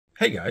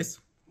Hey guys,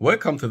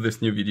 welcome to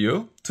this new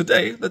video.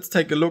 Today let's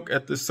take a look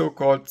at the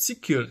so-called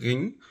ZIKR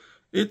Ring.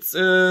 It's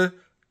a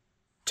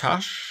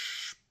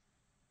Tashbih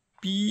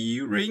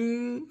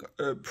ring,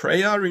 a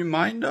prayer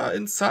reminder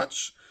and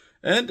such,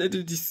 and it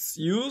is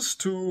used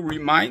to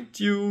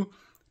remind you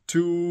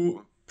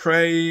to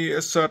pray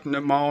a certain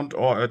amount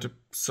or at a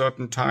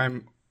certain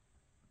time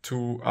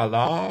to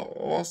Allah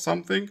or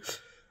something.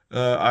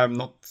 I'm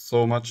not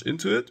so much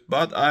into it,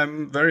 but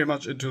I'm very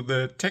much into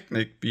the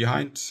technique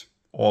behind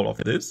all of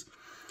this.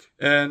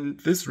 And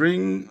this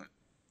ring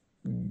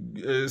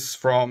is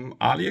from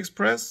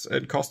Aliexpress.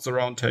 It costs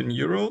around 10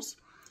 euros.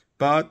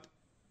 But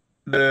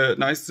the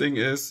nice thing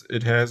is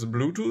it has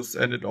Bluetooth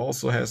and it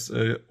also has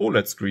a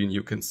OLED screen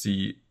you can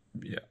see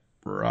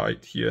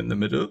right here in the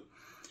middle.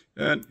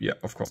 And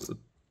of course, a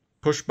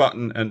push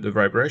button and a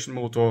vibration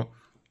motor.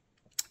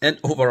 And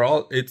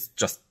overall, it's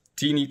just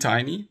teeny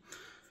tiny.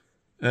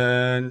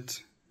 And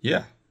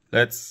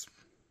let's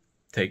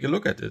take a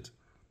look at it.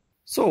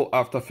 So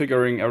after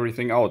figuring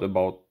everything out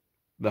about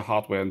the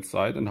hardware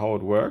inside and how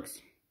it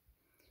works,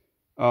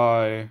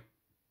 I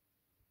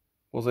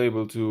was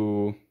able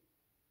to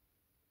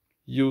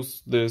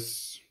use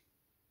this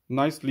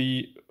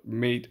nicely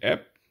made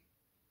app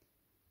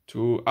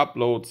to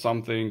upload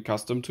something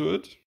custom to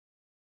it.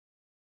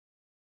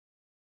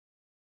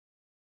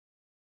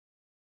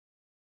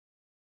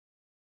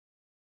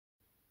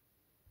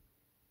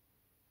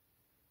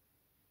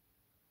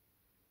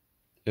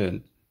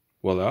 And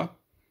voila.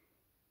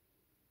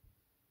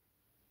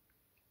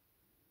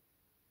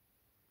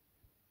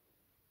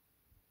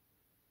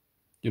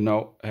 You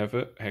now have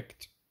a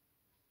hacked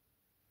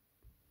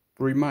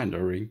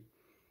reminder ring.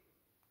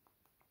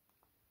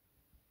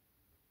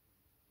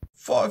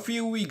 For a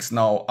few weeks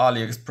now,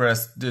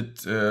 Aliexpress did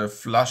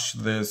flush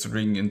this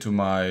ring into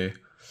my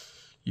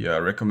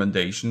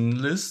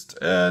recommendation list,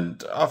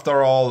 and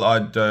after all, I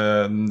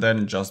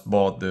then just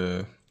bought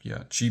the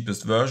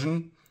cheapest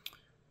version.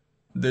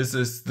 This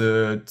is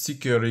the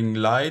ZIKR Ring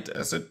Lite,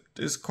 as it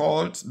is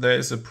called. There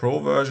is a Pro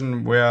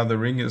version where the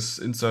ring is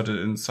inserted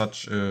in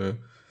such a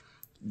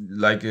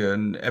like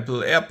an Apple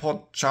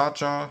AirPod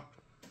charger,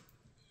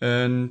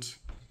 and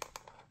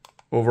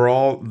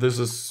overall this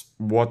is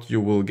what you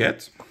will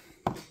get.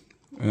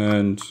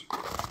 And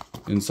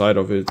inside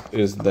of it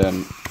is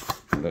then,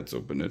 let's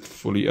open it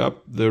fully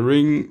up, the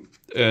ring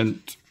and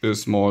a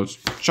small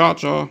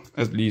charger,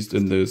 at least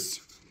in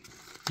this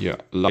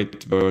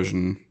light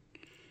version.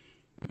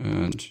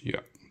 And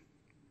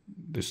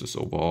this is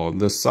overall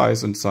the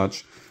size and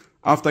such.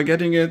 After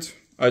getting it,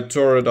 I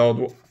tore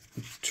down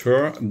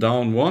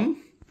one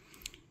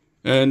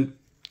and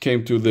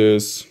came to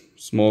this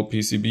small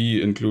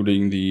PCB,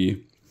 including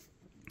the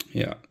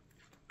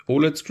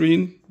OLED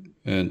screen,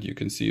 and you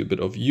can see a bit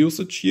of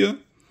usage here.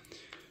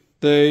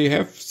 They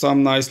have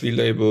some nicely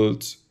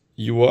labeled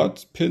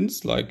UART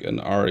pins, like an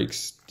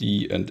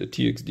RXD and a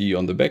TXD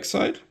on the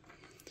backside.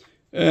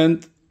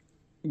 And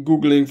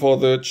googling for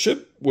the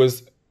chip,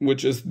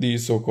 which is the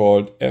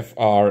so-called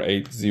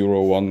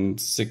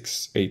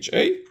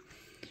FR8016HA,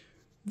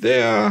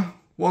 there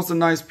was a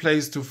nice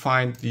place to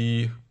find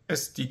the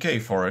SDK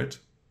for it,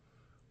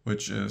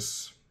 which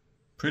is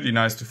pretty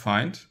nice to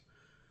find.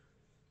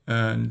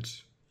 And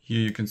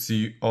here you can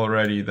see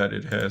already that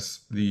it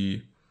has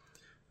the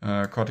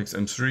Cortex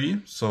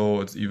M3,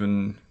 so it's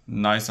even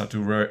nicer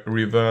to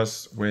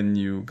reverse when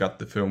you got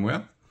the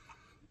firmware.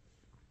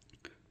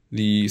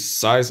 The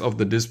size of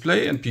the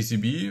display and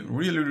PCB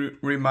really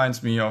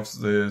reminds me of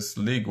this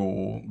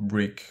Lego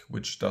brick,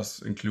 which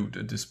does include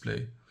a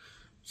display.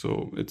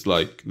 So it's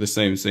like the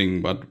same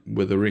thing, but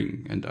with a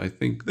ring. And I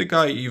think the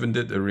guy even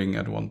did a ring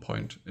at one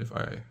point, if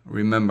I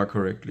remember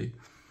correctly.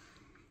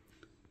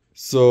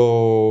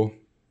 So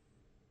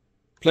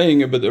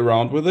playing a bit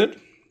around with it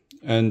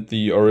and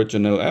the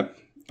original app,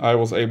 I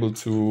was able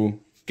to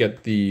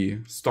get the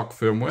stock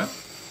firmware.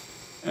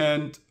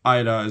 And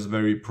Ida is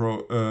very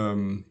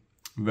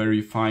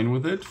fine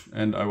with it.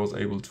 And I was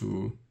able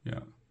to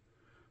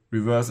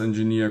reverse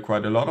engineer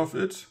quite a lot of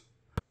it.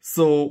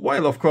 So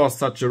while of course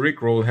such a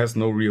rickroll has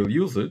no real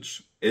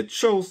usage, it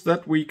shows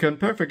that we can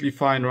perfectly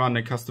fine run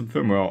a custom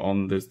firmware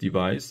on this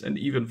device and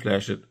even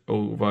flash it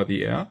over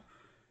the air.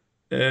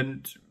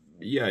 And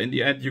in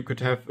the end you could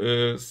have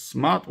a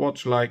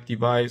smartwatch-like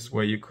device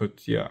where you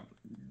could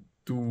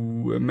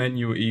do a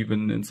menu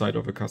even inside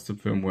of a custom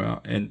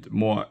firmware and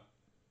more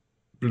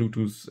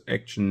Bluetooth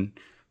action,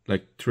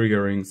 like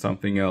triggering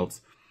something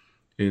else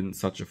in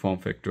such a form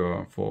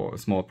factor for a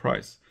small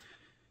price.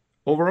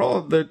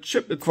 Overall, the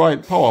chip is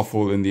quite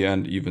powerful in the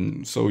end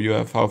even. So you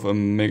have 0.5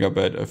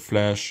 megabyte of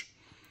flash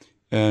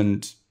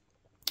and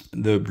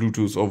the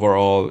Bluetooth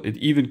overall. It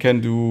even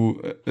can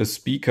do a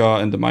speaker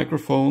and a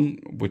microphone,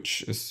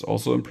 which is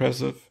also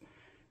impressive.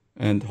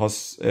 And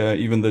has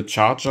even the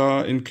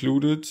charger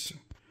included.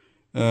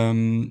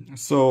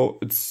 So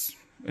it's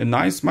a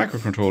nice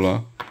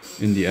microcontroller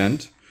in the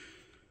end.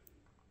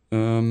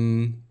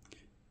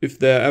 If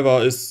there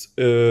ever is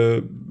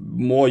a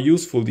more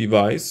useful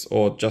device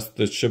or just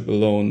the chip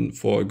alone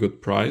for a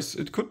good price,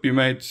 it could be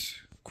made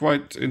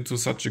quite into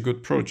such a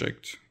good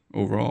project.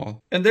 overall.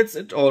 And that's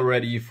it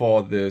already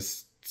for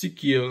this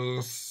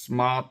ZIKR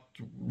smart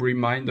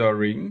reminder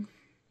ring.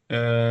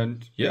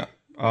 And yeah,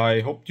 I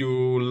hope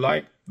you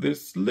liked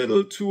this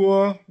little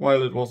tour.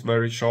 While it was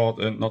very short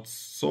and not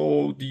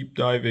so deep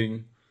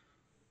diving,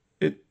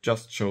 it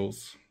just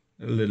shows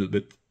a little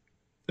bit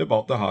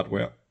about the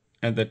hardware,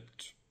 and that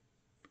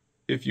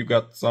if you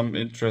got some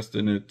interest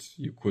in it,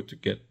 you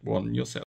could get one yourself.